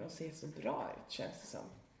tvungen att se så bra ut, känns det som.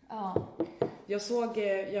 Ja.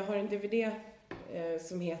 Jag har en DVD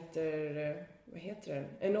som heter, vad heter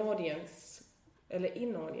den? An Audience, eller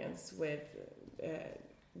In Audience with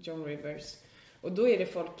Joan Rivers. Och då är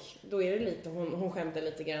det lite, hon skämtar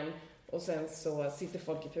lite grann. Och sen så sitter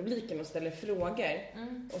folk i publiken och ställer frågor.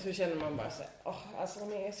 Och så känner man bara så här, alltså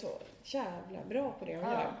hon är så jävla bra på det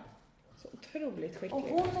hon gör. Så otroligt skicklig. Och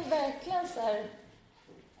hon är verkligen så här,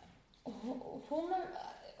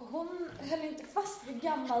 hon höll inte fast vid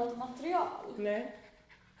gammalt material. Nej.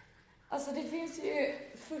 Alltså det finns ju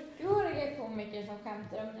 40-åriga komiker som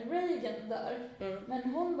skämtar om när Reagan dör. Men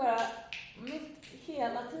hon bara mitt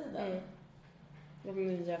hela tiden. Och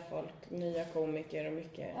nya komiker och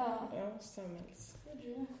mycket samhälls.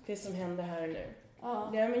 Det som händer här nu. Ja,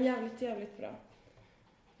 men jävligt bra.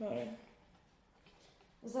 Var det?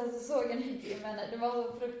 Och sen så såg jag en intervju med henne. Det var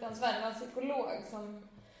så fruktansvärt. Det var en psykolog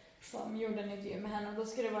som gjorde en intervju med henne. Och då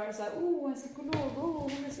skulle det vara så här, en psykolog,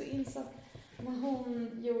 hon är så insatt. Men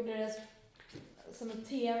hon gjorde det som ett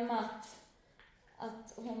tema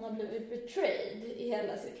att hon har blivit betrayed i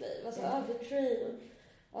hela sitt liv. Alltså betrayal.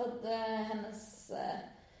 Och att hennes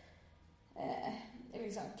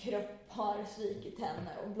liksom, kropp har svikit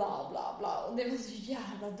henne och bla bla bla. Och det var så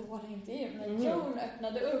jävla dålig intervju. Men Joan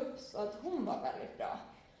öppnade upp så att hon var väldigt bra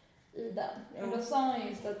i den. Och då sa hon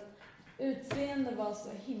just att utseende var så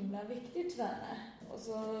himla viktigt för henne. Och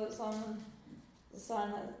så sa den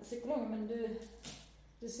här psykologen, men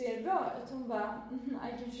du ser bra ut. Hon bara,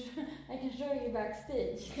 I can show you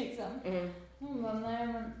backstage liksom. Hon bara, nej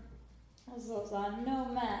men. Och så sa han,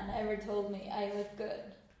 no man ever told me I look good.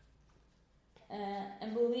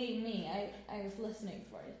 And believe me, I was listening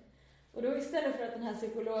for it. Och då istället för att den här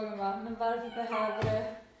psykologen var, men varför behöver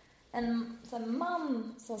du en sån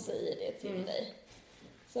man som säger det till dig?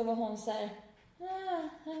 Så var hon så här,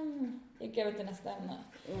 gick över till nästa ämne.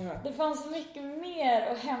 Det fanns så mycket mer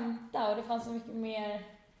att hämta och det fanns så mycket mer.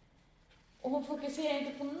 Och hon fokuserar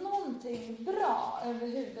inte på någonting bra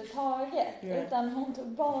överhuvudtaget. Utan hon tog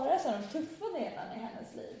bara så de tuffa delarna i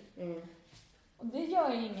hennes liv. Och det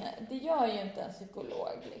gör ju inte en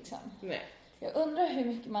psykolog liksom. Nej. Jag undrar hur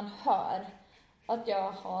mycket man hör att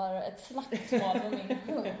jag har ett slagsmål med min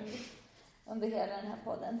hund under hela den här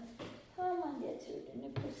podden. Hör man det, tror du?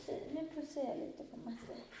 Nu pussar jag lite på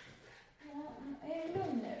Masse. Är du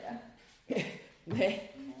lugn nu då?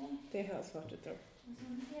 Nej, det har jag svårt att tro.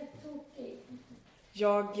 Helt tokig.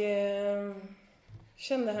 Jag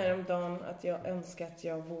kände häromdagen att jag önskar att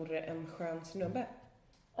jag vore en skön snubbe.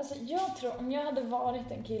 Alltså jag tror, om jag hade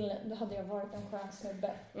varit en kille, då hade jag varit en skön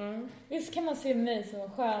snubbe. Visst kan man se mig som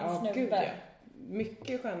en skön snubbe? Gud, ja.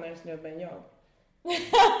 mycket skönare snubbe än jag.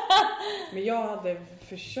 Men jag hade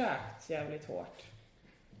försökt jävligt hårt.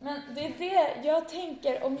 Men det är det jag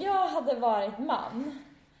tänker, om jag hade varit man,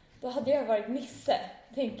 då hade jag varit Nisse,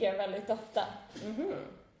 tänker jag väldigt ofta.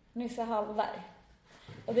 Nisse Hallberg.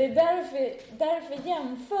 Och det är därför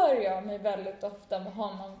jämför jag mig väldigt ofta med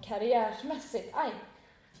honom karriärsmässigt.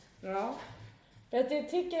 Ja. För att jag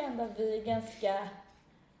tycker ändå att vi är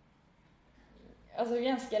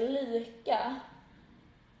ganska lika.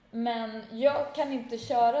 Men jag kan inte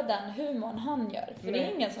köra den humorn han gör. För det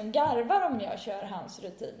är ingen som garvar om jag kör hans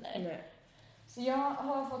rutiner. Nej. Så jag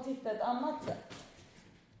har fått hitta ett annat sätt.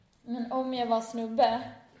 Men om jag var snubbe,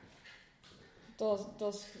 då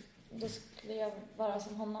skulle jag vara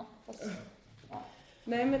som honom. Fast, ja.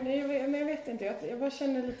 Nej, men jag vet inte. Jag bara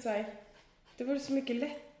känner lite så här. Det var så mycket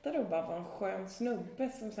lättare att bara vara en skön snubbe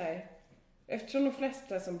som så här. Eftersom de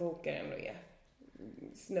flesta som bokar ändå är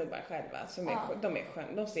snubbar själva. De är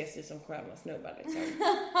sköna. De ses ju som sköna snubbar liksom.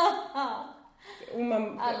 Och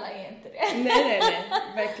alla är inte det. Nej.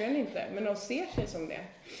 Verkligen inte. Men de ser sig som det.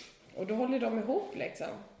 Och då håller de ihop liksom.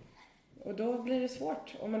 Och då blir det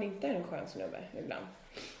svårt om man inte är en skön snubbe ibland.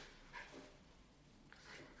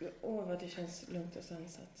 Vad det känns lugnt och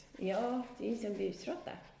sansat. Ja, det är ju som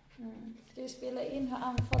busråtta. Ska vi spela in hur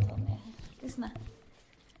andfådd hon är? Lyssna.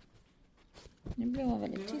 Nu blir hon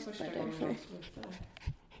väldigt tyst där därför.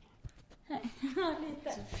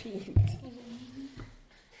 Lite. Så fint.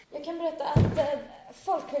 Jag kan berätta att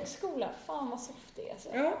folkhögskola, fan vad soft det är. Så.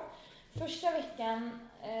 Ja. Första veckan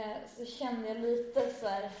så kände jag lite så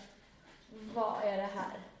här, vad är det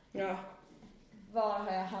här? Ja. Var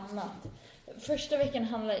har jag hamnat? Första veckan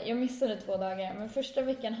handlade, jag missade 2 dagar, men första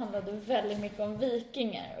veckan handlade väldigt mycket om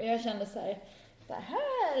vikingar. Och jag kände så här, det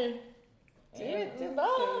här... Det vet jag inte.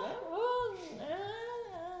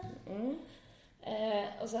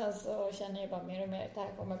 Och sen så känner jag bara mer och mer att det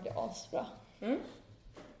här kommer att bli asbra.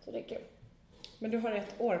 Så det är kul. Men du har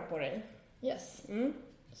 1 år på dig. Yes.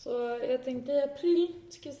 Så jag tänkte i april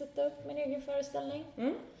ska jag sätta upp min egen föreställning.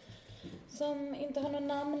 Som inte har någon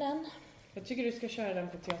namn än. Jag tycker du ska köra den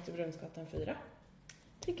på Teater Brunnsgatan 4.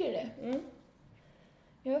 Tycker du det?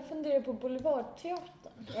 Jag funderar på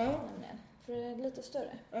Boulevardteatern. Ja. För det är lite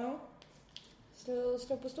större. Ja.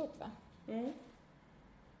 Slå på stort, va?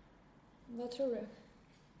 Vad tror du?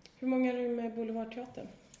 Hur många är du med Boulevardteatern?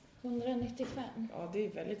 195. Ja, det är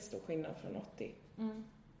väldigt stor skillnad från 80.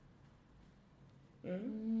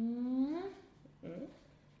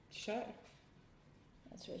 Kör.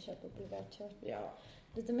 Jag tror jag kör på Boulevardteatern. Ja.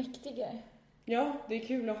 Lite mäktigare. Ja, det är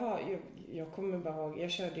kul att ha. Jag kommer bara ihåg,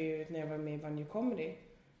 jag körde ju när jag var med i Banjo Comedy.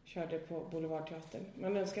 Körde på Boulevardteatern.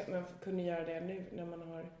 Man önskar att man kunde göra det nu när man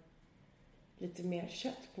har lite mer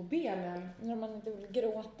kött på benen. När man inte vill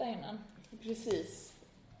gråta innan. Precis.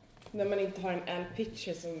 När man inte har en Al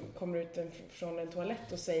Pitcher som kommer ut från en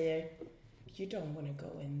toalett och säger You don't want to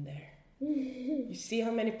go in there. You see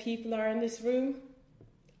how many people are in this room?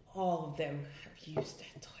 All of them have used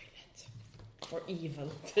that toilet for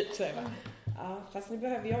evil. Så jag bara, ja, fast nu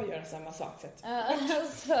behöver jag göra samma sak. Så att...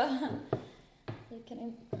 Alltså,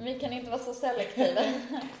 vi kan inte vara så selektiva.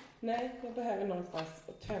 Nej, jag behöver någonstans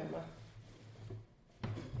att tömma.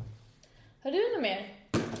 Har du något mer?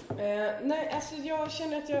 Nej, alltså jag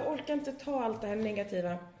känner att jag orkar inte ta allt det här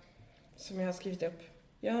negativa som jag har skrivit upp.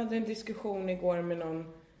 Jag hade en diskussion igår med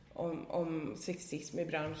någon om sexism i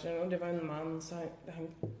branschen och det var en man så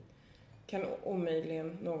han kan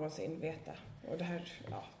omöjligen någonsin veta. Och det här,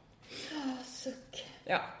 ja. Suck.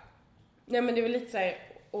 Ja. Nej, men det var lite så här,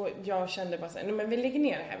 och jag kände bara så här, nej men vi lägger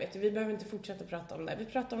ner det här, vet du. Vi behöver inte fortsätta prata om det. Vi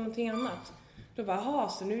pratar om någonting annat. Då bara,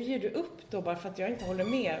 så nu ger du upp då bara för att jag inte håller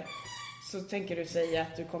med. Så tänker du säga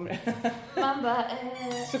att du kommer... Man bara,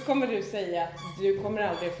 Så kommer du säga att du kommer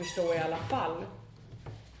aldrig förstå i alla fall.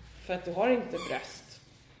 För att du har inte bröst.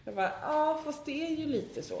 Jag bara, fast det är ju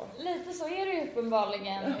lite så. Lite så är det ju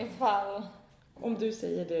uppenbarligen ifall... Om du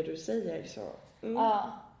säger det du säger så...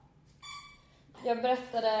 Ja. Jag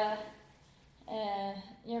berättade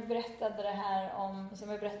det här om, som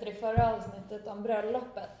jag berättade i förra avsnittet om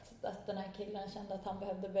bröllopet. Att den här killen kände att han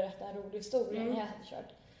behövde berätta en rolig historia när jag hade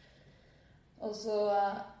kört. Och så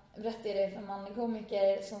berättade jag det för en manlig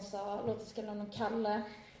komiker som sa, låt oss kalla honom Kalle.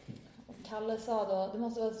 Och Kalle sa då, det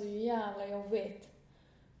måste vara så jävla jobbigt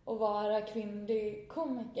att vara kvinnlig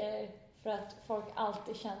komiker för att folk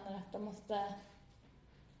alltid känner att de måste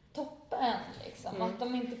toppa en liksom. Att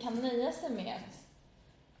de inte kan nöja sig med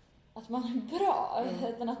att man är bra,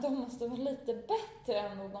 utan att de måste vara lite bättre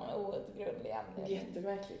än någon outgrundlig anledning.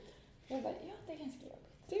 Jättemärkligt. Jag bara, ja, det är ganska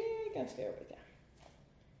jobbigt. Det är ganska jobbigt,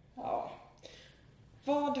 ja.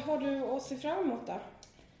 Vad har du att se fram emot då?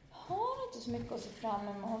 har inte så mycket att se fram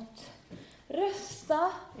emot.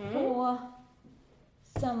 Rösta på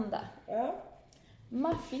söndag. Ja.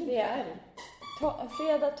 Maffia.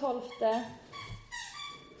 Fredag 12.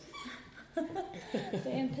 Det är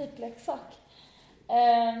en pipleksak.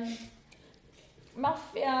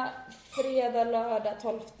 Maffia, fredag, lördag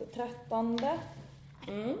 12-13.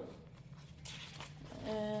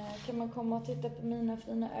 Kan man komma och titta på mina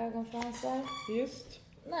fina ögonfransar. Just.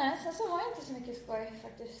 Nej, sen så har jag inte så mycket skoj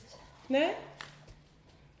faktiskt. Nej.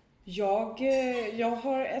 Jag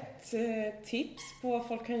har ett tips på vad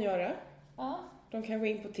folk kan göra. Ja. De kan gå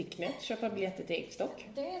in på Ticknet, köpa biljetter till Eggstock.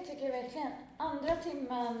 Det tycker jag verkligen. Andra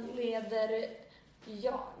timmen leder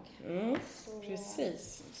jag.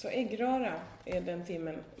 Precis. Så äggröra är den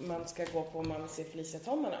timmen man ska gå på om man ser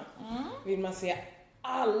Felicia-tommarna. Vill man se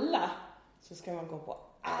alla så ska man gå på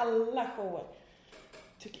alla shower.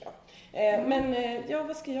 Tycker jag. Men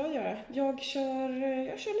vad ska jag göra? Jag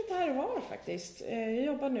kör lite här och var faktiskt. Jag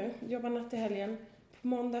jobbar natt i helgen. På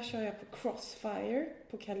måndag kör jag på Crossfire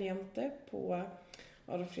på Caliente på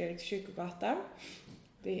Adolf Fredriks kyrkogata.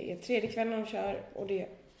 Det är 3:e kvällen de kör och det är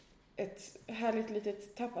ett härligt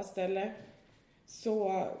litet tappaställe.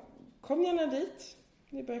 Så kom gärna dit.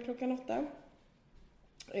 Det börjar klockan 8.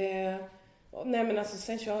 Nej men alltså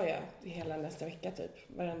sen kör jag hela nästa vecka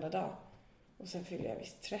typ, varenda dag. Och sen fyller jag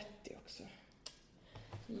visst 30 också.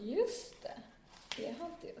 Just det. Det har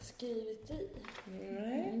inte jag skrivit i.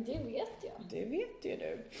 Nej. Det vet jag. Det vet ju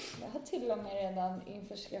du. Jag har till och med redan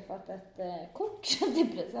införskaffat ett kort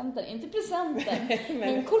till presenten. Inte presenten,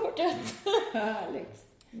 men kortet. Härligt.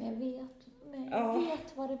 Men jag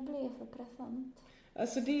vet vad det blev för present.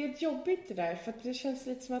 Alltså det är jobbigt det där, för att det känns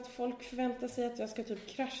lite som att folk förväntar sig att jag ska typ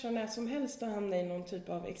krascha när som helst och hamna i någon typ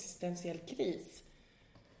av existentiell kris.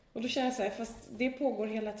 Och då känner jag så här, fast det pågår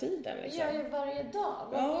hela tiden liksom. Jag gör varje dag.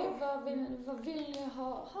 Vad vill jag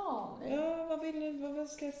ha mig? Ja, vad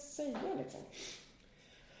ska jag säga liksom?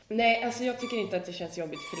 Nej, alltså jag tycker inte att det känns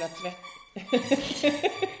jobbigt att fylla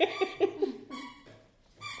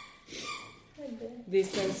 30. Det är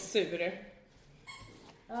censur.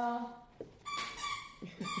 Ja.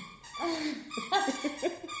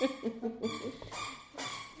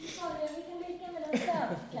 Vi kan leka med den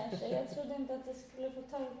sen kanske. Jag trodde inte att jag skulle få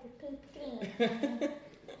tag på pipgrejen.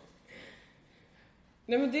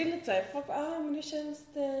 Nej men det är lite såhär, folk bara, men hur känns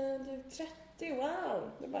det? Du är 30,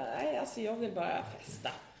 wow. Det bara, nej alltså jag vill bara festa.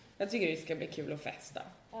 Jag tycker det ska bli kul att festa.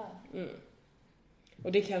 Ja.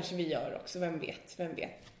 Och det kanske vi gör också, vem vet.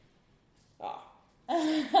 Ja.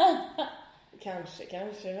 Kanske,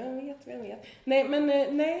 vem vet. Nej men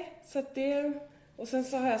nej, så att det... Och sen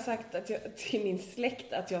så har jag sagt till min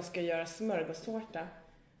släkt att jag ska göra smörgåstårta.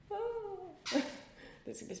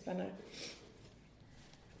 Det ska bli spännande.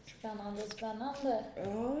 Spännande.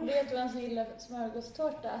 Ja. Vet du vem som gillar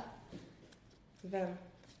smörgåstårta? Vem?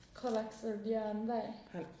 Karl-Axel Björnberg.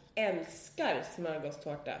 Han älskar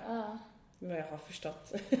smörgåstårta. Ja. Vad jag har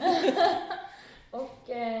förstått. och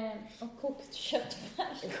kokt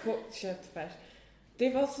köttfärs. Kokt köttfärs. Det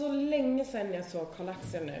var så länge sedan jag såg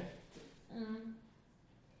Karl-Axel nu.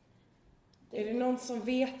 Är det någon som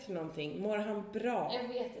vet någonting? Mår han bra? Jag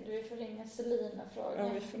vet det, du får ringa Selin och fråga. Ja,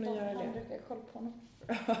 vi får nog göra det. Han brukar kolla på honom.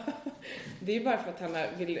 Det är bara för att han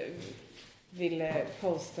vill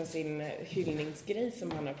posta sin hyllningsgrej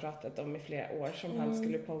som han har pratat om i flera år. Som han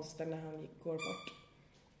skulle posta när han går bort.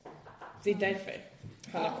 Det är därför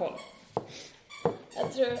han har koll.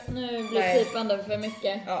 Jag tror nu blir pipande för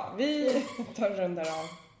mycket. Ja, vi tar rundar av.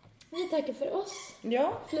 Vi tackar för oss.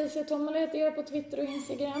 Ja. Felicia Tomala heter jag på Twitter och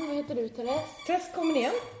Instagram. Vad heter du, Therese? Tess kommer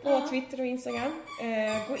igen på Twitter och Instagram.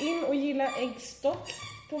 Gå in och gilla Eggstock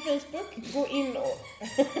på Facebook. Gå in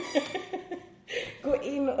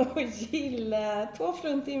och gilla 2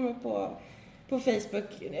 fruntimmer på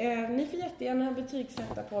Facebook. Ni får jättegärna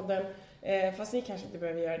betygsätta podden. Fast ni kanske inte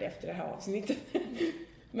behöver göra det efter det här avsnittet.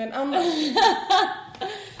 Men annars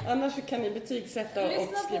så kan ni betygsätta och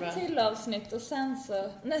skriva. Lyssna på ett till avsnitt och sen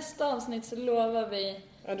så nästa avsnitt så lovar vi.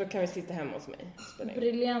 Ja, då kan vi sitta hemma hos mig.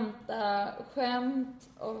 Briljanta skämt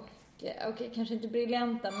och okej, kanske inte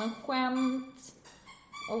briljanta men skämt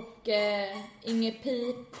och inget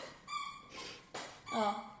pip.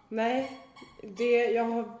 Ja. Nej, jag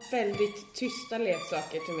har väldigt tysta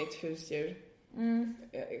leksaker till mitt husdjur.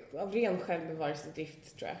 Av ren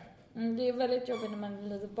självbevarelsedrift tror jag. Det är väldigt jobbigt när man är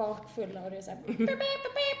lite bakfull och det är så här.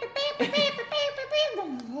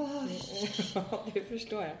 Ja, det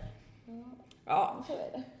förstår jag. Ja, så är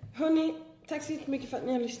det. Hörni, tack så mycket för att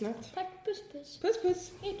ni har lyssnat. Tack, puss.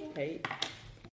 Puss. Hej då. Hej.